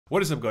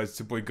What is up guys, it's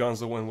your boy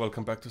Gunsoww and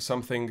welcome back to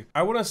something,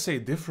 I wouldn't say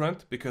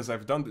different because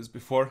I've done this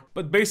before,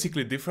 but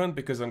basically different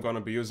because I'm gonna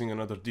be using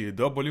another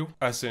DAW,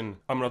 as in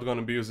I'm not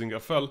gonna be using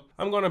FL,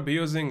 I'm gonna be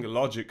using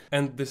Logic.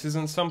 And this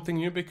isn't something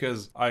new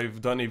because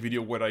I've done a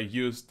video where I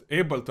used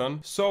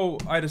Ableton, so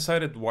I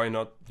decided why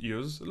not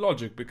use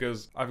Logic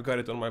because I've got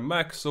it on my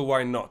Mac, so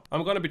why not?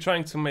 I'm gonna be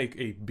trying to make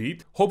a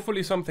beat,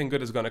 hopefully something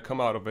good is gonna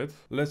come out of it.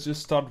 Let's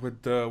just start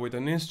with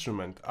an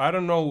instrument. I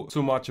don't know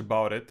too much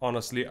about it,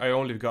 honestly. I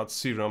only got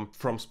Serum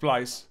from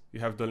Splice.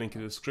 You have the link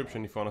in the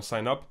description if you want to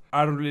sign up.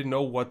 I don't really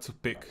know what to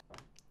pick.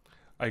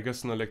 I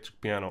guess an electric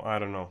piano, I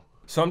don't know.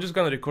 So I'm just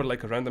gonna record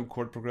like a random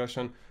chord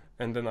progression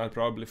and then I'll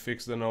probably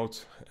fix the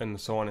notes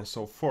and so on and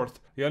so forth.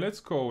 Yeah,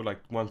 let's go like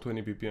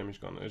 120 BPM, it's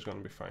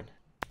gonna be fine.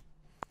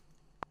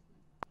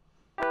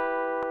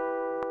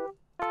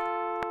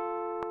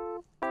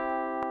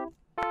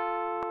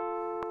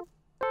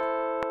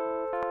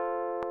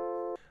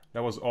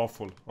 That was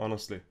awful,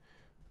 honestly.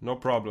 No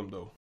problem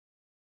though.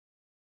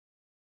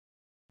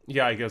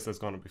 Yeah, I guess that's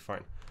gonna be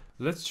fine.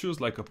 Let's choose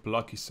like a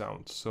plucky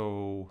sound.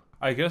 So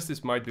I guess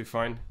this might be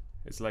fine.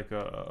 It's like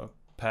a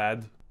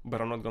pad,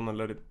 but I'm not gonna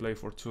let it play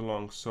for too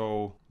long.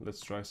 So let's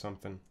try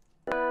something.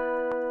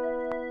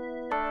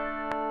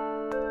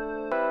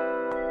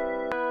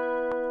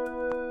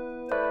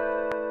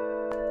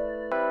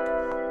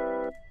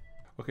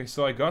 Okay,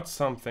 so I got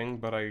something,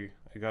 but I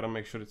gotta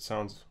make sure it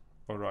sounds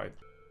alright.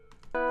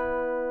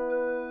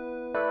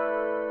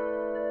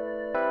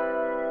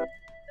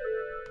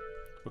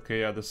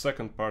 Okay, yeah, the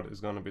second part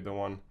is gonna be the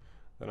one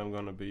that I'm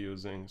gonna be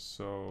using,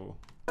 so...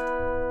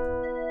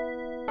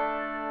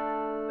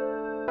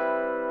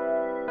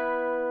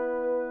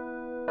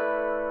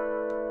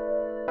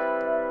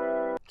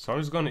 So I'm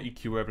just gonna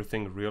EQ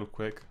everything real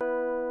quick.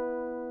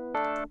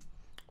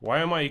 Why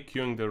am I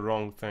EQing the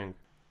wrong thing?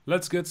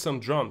 Let's get some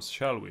drums,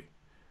 shall we?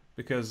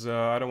 Because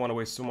I don't want to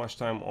waste too much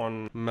time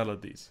on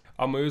melodies.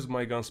 I'm gonna use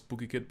my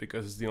Gunsoww kit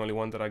because it's the only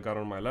one that I got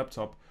on my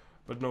laptop,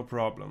 but no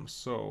problem,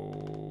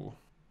 so...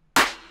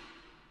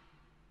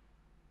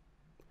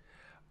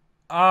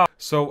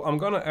 So I'm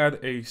gonna add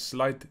a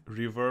slight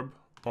reverb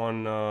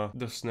on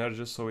the snare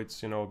just so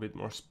it's, you know, a bit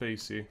more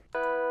spacey.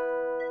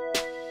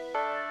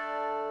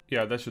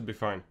 Yeah, that should be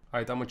fine.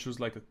 Alright, I'm gonna choose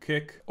like a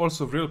kick.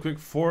 Also, real quick,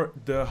 for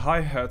the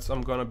hi-hats,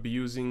 I'm gonna be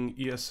using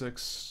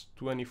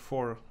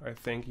ESX24, I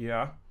think,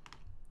 yeah.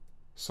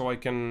 So I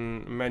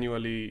can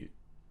manually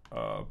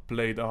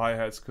play the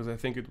hi-hats because I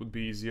think it would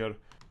be easier.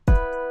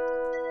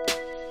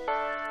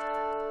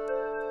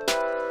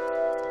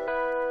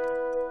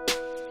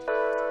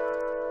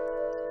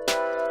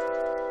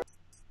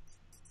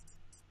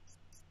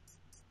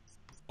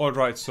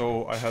 Alright,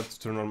 so I had to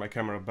turn on my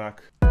camera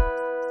back.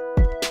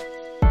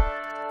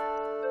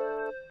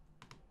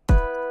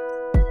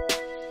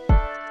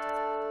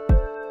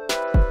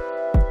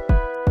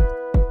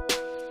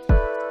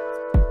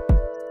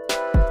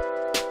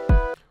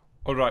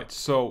 Alright,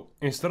 so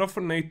instead of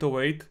an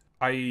 808,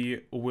 I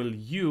will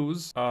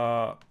use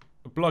a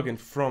plugin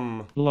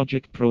from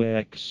Logic Pro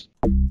X.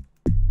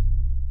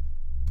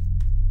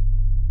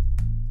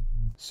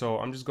 So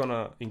I'm just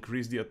gonna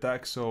increase the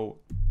attack so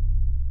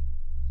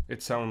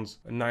it sounds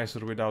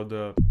nicer without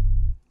the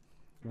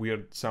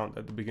weird sound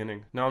at the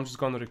beginning. Now I'm just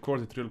gonna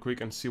record it real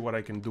quick and see what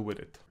I can do with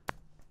it.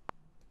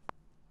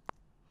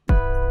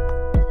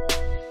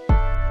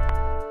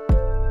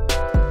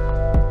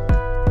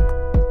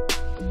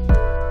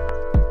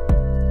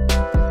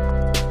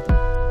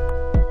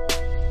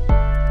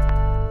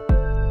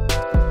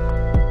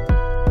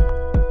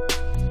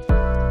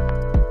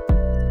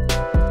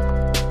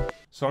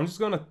 So I'm just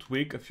gonna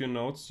tweak a few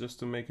notes just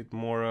to make it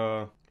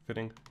more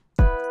fitting.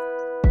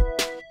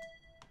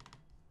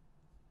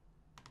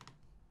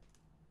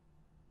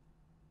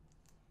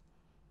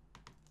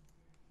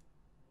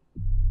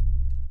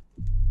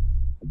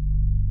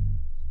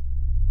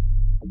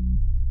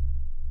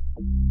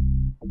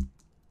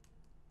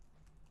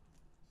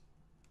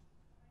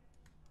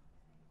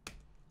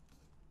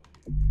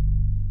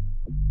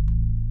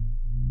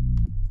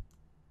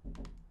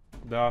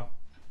 Da.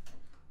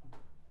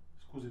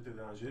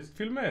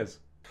 Filmez.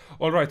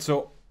 Alright,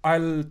 so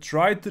I'll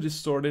try to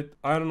distort it.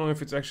 I don't know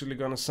if it's actually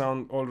gonna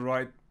sound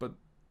alright, but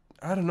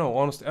I don't know,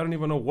 honestly, I don't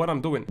even know what I'm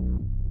doing.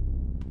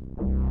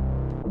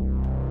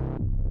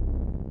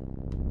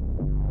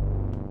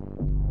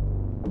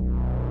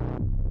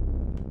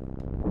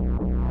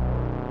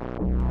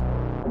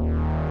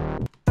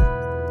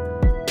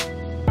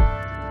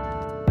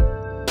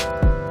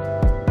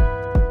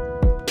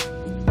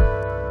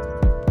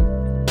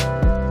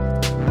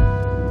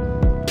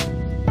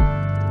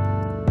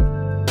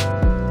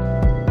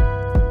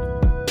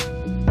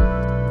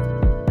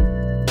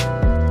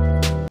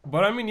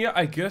 But I mean, yeah,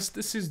 I guess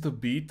this is the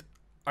beat.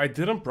 I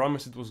didn't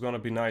promise it was gonna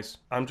be nice.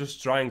 I'm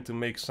just trying to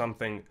make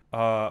something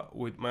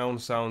with my own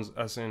sounds,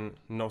 as in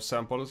no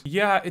samples.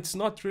 Yeah, it's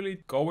not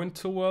really going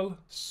too well,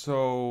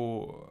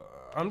 so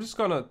I'm just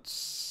gonna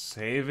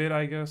save it,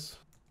 I guess.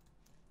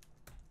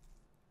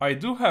 I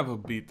do have a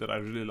beat that I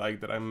really like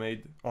that I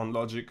made on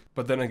Logic,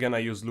 but then again I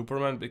use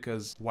Looperman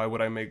because why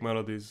would I make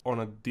melodies on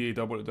a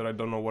DAW that I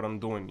don't know what I'm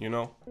doing, you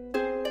know?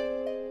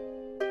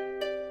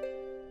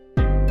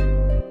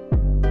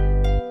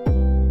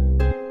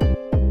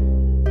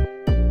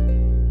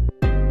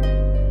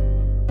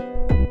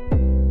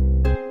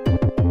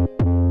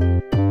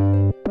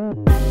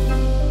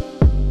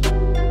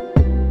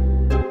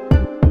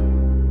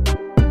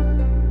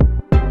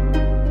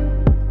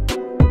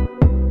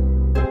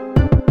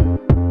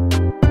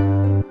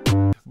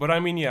 But I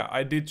mean, yeah,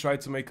 I did try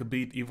to make a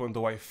beat even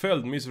though I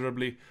failed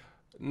miserably.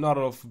 Not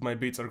all of my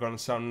beats are gonna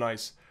sound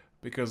nice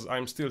because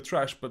I'm still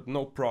trash, but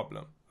no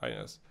problem, I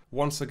guess.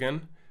 Once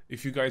again,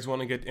 if you guys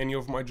want to get any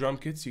of my drum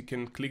kits, you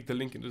can click the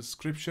link in the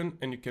description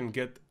and you can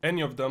get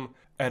any of them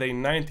at a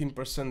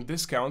 19%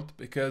 discount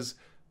because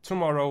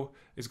tomorrow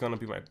is gonna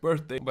be my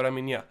birthday. But I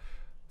mean, yeah,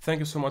 thank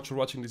you so much for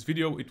watching this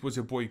video. It was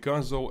your boy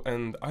Gunsoww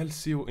and I'll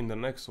see you in the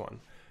next one.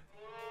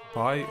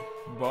 Bye,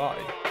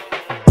 bye.